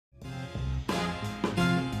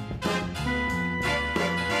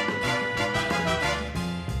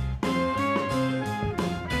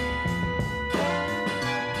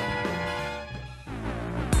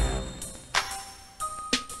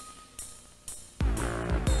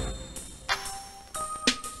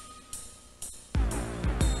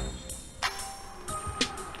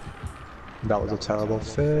That was a terrible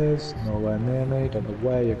phase. Nowhere near me. Don't know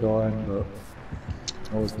where you're going, but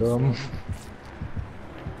I was dumb.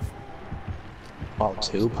 Wow,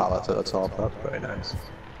 2 pallets at the top. That's very nice.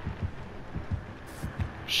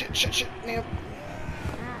 Shit, Neil.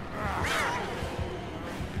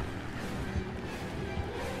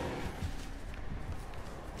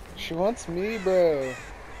 She wants me, bro.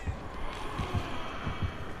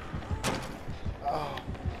 Oh.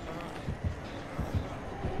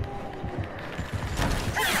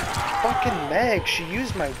 Fucking Meg, she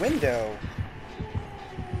used my window.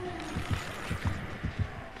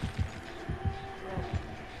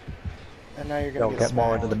 And now you're gonna get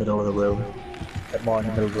more into the middle of the room. Get more in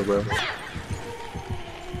the middle of the room.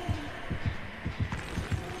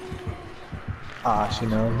 Ah, she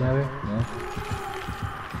knows maybe? No.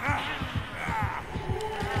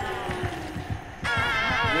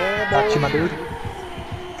 Yeah, Got you, my dude.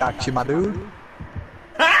 Got you, my dude.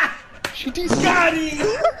 She got him!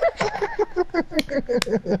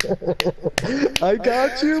 I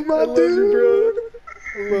got you, my dude.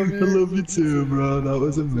 I love you, bro. I love you. I love you too, bro. That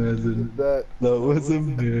was amazing. That was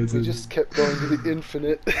amazing. We just kept going to the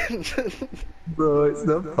infinite. Bro, it's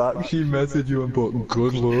the fact she messaged you and put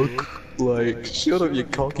good luck. Like, shut up, you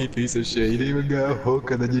cocky piece of shit. You didn't even get a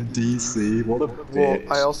hook and then you DC. What a bitch.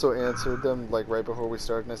 Well, I also answered them like right before we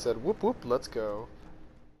started and I said, whoop whoop, let's go.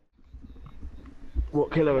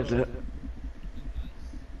 What killer is it?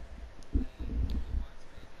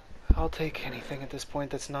 I'll take anything at this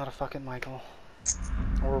point that's not a fucking Michael.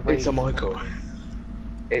 It's a Michael.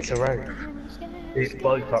 It's a Rogue. It's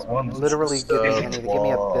both at once. Literally, give me anything. Give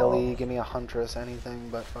me a Billy, give me a Huntress, anything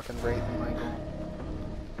but fucking Wraith and Michael.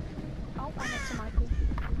 Oh, and it's a Michael.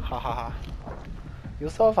 Ha ha ha. You're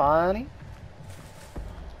so funny.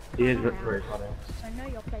 He is very funny. So I know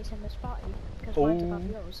you're placing this party, because mine's above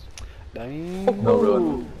yours. Dang. No,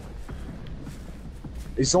 really.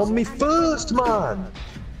 It's on me first, man!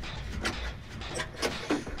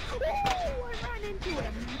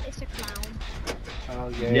 It's a clown. Oh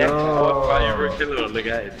yeah. Yeah, you're a killer on the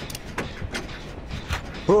game.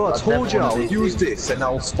 Bro, I told you I'll use this and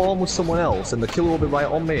I'll spawn with someone else and the killer will be right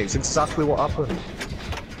on me. It's exactly what happened.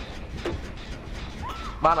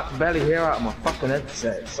 Man, I can barely hear out of my fucking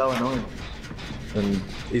headset. It's so annoying. And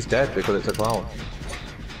he's dead because it's a clown.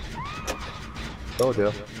 Oh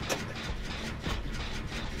dear.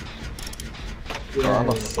 Yeah. Oh, I'm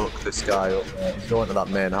gonna fuck this guy up, mate. He's going to that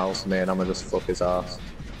main house, mate, and I'm gonna just fuck his ass.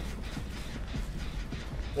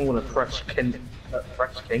 I'm gonna French kiss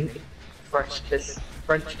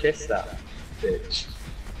that bitch.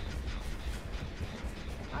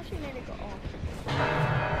 Actually, nearly got off.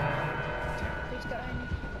 Who's going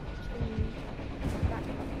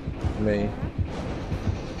to Me.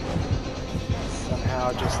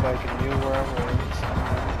 Somehow, just like knew where I was.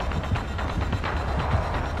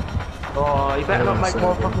 Oh, you better not make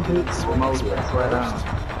more fucking boots for Moses, I swear down.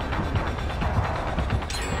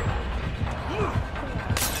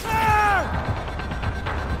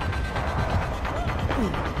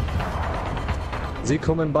 Is he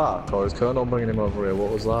coming back, or is Colonel bringing him over here?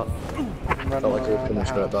 What was that? Felt like he was coming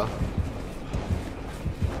straight back.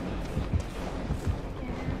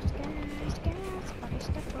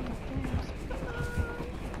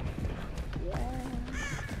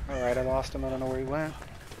 Alright, I lost him. I don't know where he went.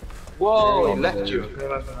 Whoa, he left you.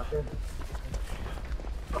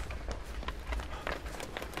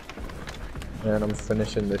 And I'm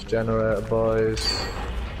finishing this generator, boys.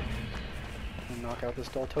 Knock out this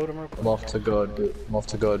dull totem real quick. I'm off to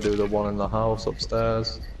go do the one in the house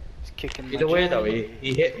upstairs. He's kicking my He's a weirdo,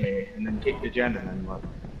 he hit me and then kicked the gen and then like...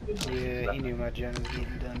 Yeah, he knew my gen was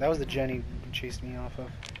getting done. That was the gen he chased me off of.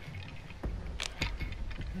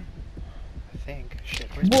 I think. Shit,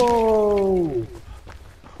 where's Whoa!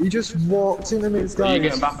 He just walked into me, this guy. Are you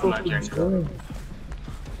getting back on that gen?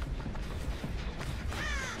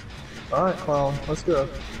 Alright, clown, let's go.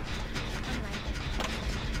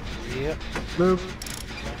 Yep. Move.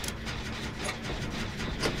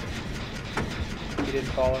 He didn't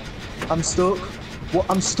follow. I'm stuck. What?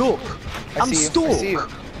 I'm stuck. I'm stuck. I see you.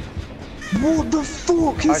 What the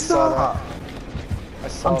fuck is that?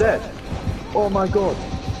 I'm dead. Oh my god.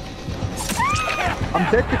 I'm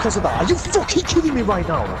dead because of that. Are you fucking kidding me right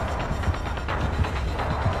now?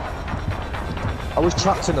 I was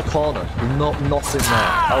trapped in the corner. Nothing there.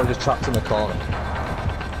 I was just trapped in the corner.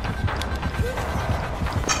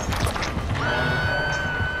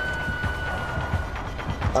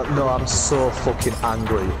 No, I'm so fucking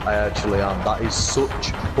angry. I actually am. That is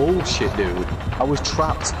such bullshit, dude. I was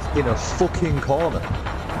trapped in a fucking corner.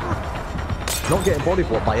 Not getting body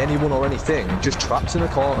blocked by anyone or anything, just trapped in a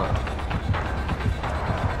corner.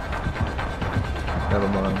 Never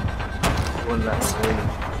mind. Wouldn't let me leave.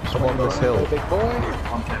 Come on this hill. Big boy.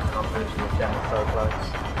 I'm down so close.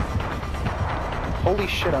 Holy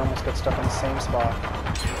shit, I almost got stuck in the same spot.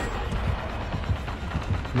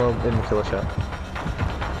 Come on, in the killer shack.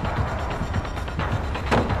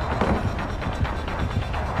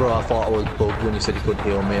 Bro, I thought I was bugged when you said you couldn't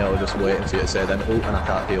heal me. I was just waiting for you to say then, oh, and I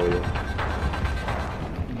can't heal you.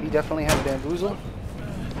 He definitely had a bamboozle.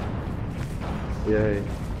 Yay.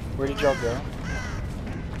 Where did y'all go?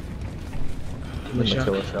 In the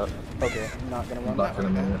killer shack. Okay, I'm not gonna run Back that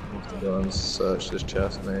in a way. minute. I have to go and search this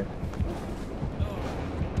chest, mate.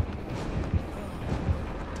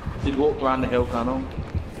 Did walk around the hill, Colonel? No,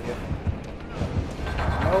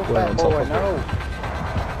 Wait, fat on top boy, of no.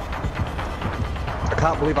 I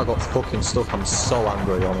can't believe I got fucking stuck. I'm so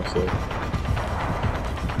angry, honestly.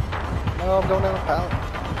 No, I'm going down a pallet.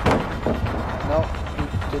 No, he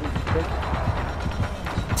didn't pick.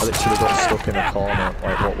 I literally got stuck in a corner.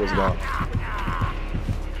 Like, what was that?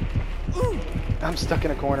 I'm stuck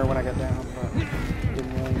in a corner when I got down, but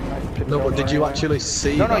didn't really pick No, it but up did right you away. actually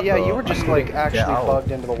see No, that, yeah, though? you were just like Get actually out. bugged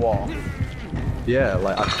into the wall. Yeah,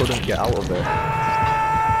 like I couldn't get out of it.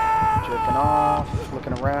 Jerking off,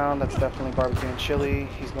 looking around, that's definitely barbecue and chili.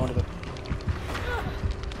 He's going to the...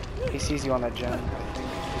 He sees you on that gen, I think.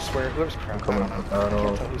 You swear, whoever's crap. coming. I don't know. I don't know.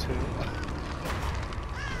 Can't tell who's who.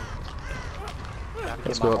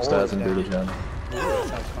 Let's go upstairs and do the gen. Ooh, that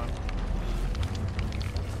sounds fun.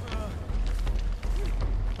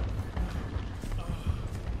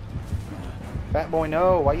 Fat boy,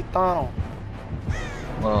 no, why you tunnel?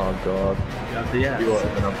 Oh god. Yeah. You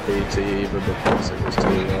weren't even on PT either because it was too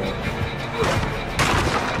low.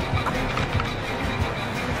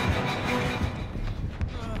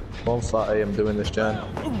 One fatty, I'm doing this gen.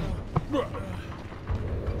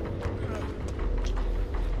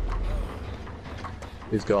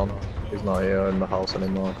 He's gone. He's not here in the house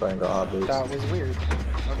anymore. I ain't got hard boots. That was weird.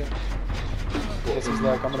 Okay. Guess he's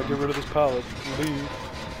like, I'm gonna get rid of this pallet and leave.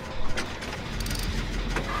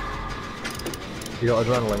 You got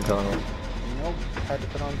adrenaline, Colonel? Nope, had to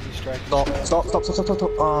put on distract. Stop, stop, stop, stop, stop,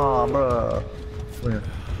 stop. Ah, bruh. Come here.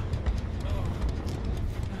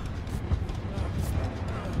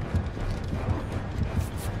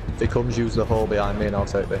 If he comes, use the hole behind me and I'll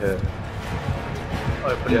take the hit.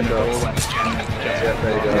 Open Yeah, the go. door. Yeah,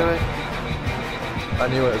 there you Do go. it. I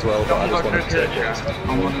knew it as well, but I just wanted to take it.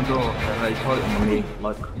 I'm on the door, and they told me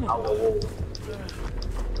like out the wall.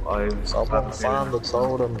 Someone found the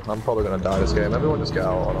totem. I'm probably gonna die this game. Everyone just get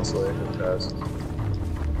out, honestly. Who cares?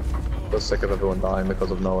 I'm sick of everyone dying because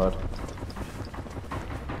of no head.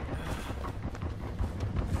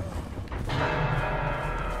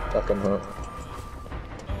 That can hurt.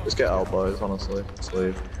 Just get out, boys, honestly. Just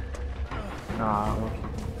leave. Nah.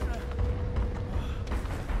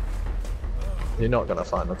 You're not gonna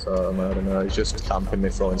find the totem, I don't know. He's just camping me,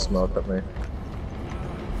 throwing smoke at me.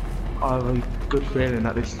 I have a good feeling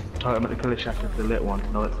that this totem at the killer shack is the lit one.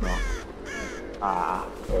 No, it's not. Ah.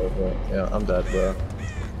 Yeah, I'm dead, bro.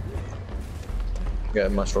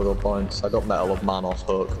 Getting my struggle points. I got Metal of Man off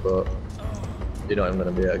hook, but you're not even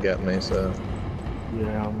gonna be able to get me, so.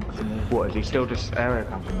 Yeah, what, is he still just area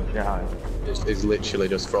camping? Yeah. He's literally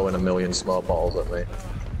just throwing a million small bottles at me.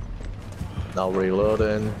 Now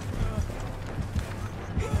reloading.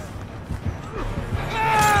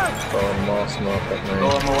 Throwing more smoke at me. Go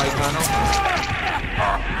on my way, Colonel.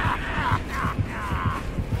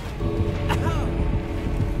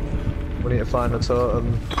 We need to find the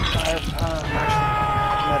totem. I have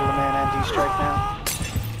Metal Man and D-Strike now.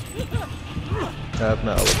 I have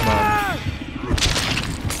Metal of Man.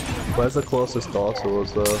 Where's the closest door to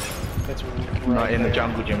us though? It's right Right in the there.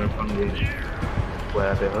 jungle gym in front of you.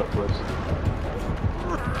 Where the hook was.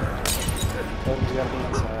 Totem's gotta be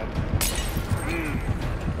inside.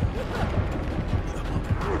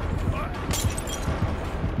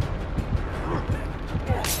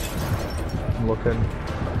 I'm looking.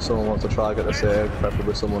 Someone wants to try to get a save,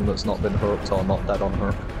 preferably someone that's not been hooked or not dead on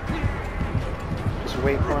hook. Just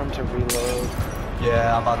wait for him to reload.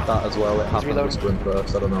 Yeah, I've had that as well. It happened reloading. with Sprint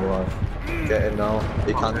Burst, I don't know why. Get in now.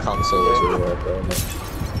 He can cancel his reload though.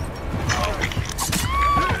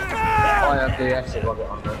 I have DS if I got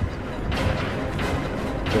on there.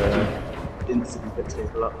 Yeah. Instantly pick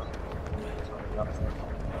people up.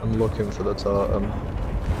 I'm looking for the totem.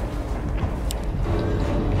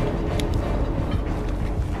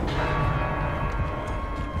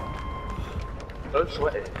 Don't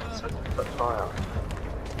sweat it, so put fire.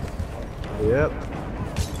 Yep.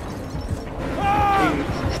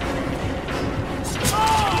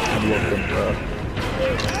 I'm looking for.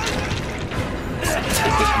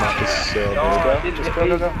 This map is so big. Just go,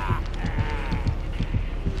 go, go.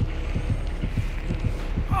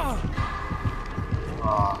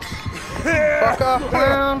 fuck off,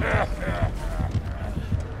 clown!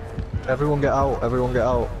 Everyone get out, everyone get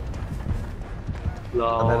out.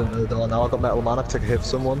 Lol. I'm heading to the door now, I've got Metal Man, I have to hit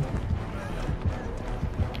someone.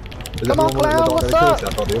 Is Come on, everyone clown, in the what's door up? getting killed?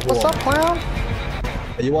 I thought the other What's one. up,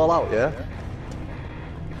 clown? Are you all out, yeah?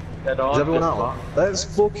 Dead Is everyone out? Let's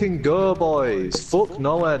fucking go, boys! Fuck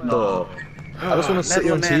no head though. I just want to sit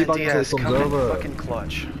here and teabag until he comes over. Fucking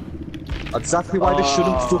clutch. Exactly why they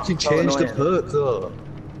shouldn't fucking so change the annoying. perk though.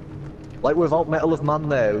 Like without Metal of Man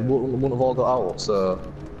there, we wouldn't have all got out, so...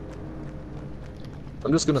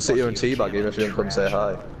 I'm just gonna sit here and teabag him if he didn't come say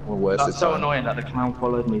hi. We'll waste That's his so time. annoying that the clown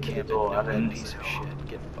followed me to the Can't door. I do didn't, piece of shit.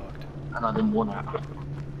 Get fucked. and I didn't want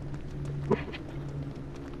it.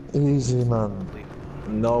 Easy man.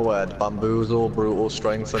 No head, bamboozle, brutal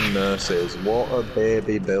strength and nurses. What a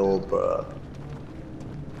baby build, bro.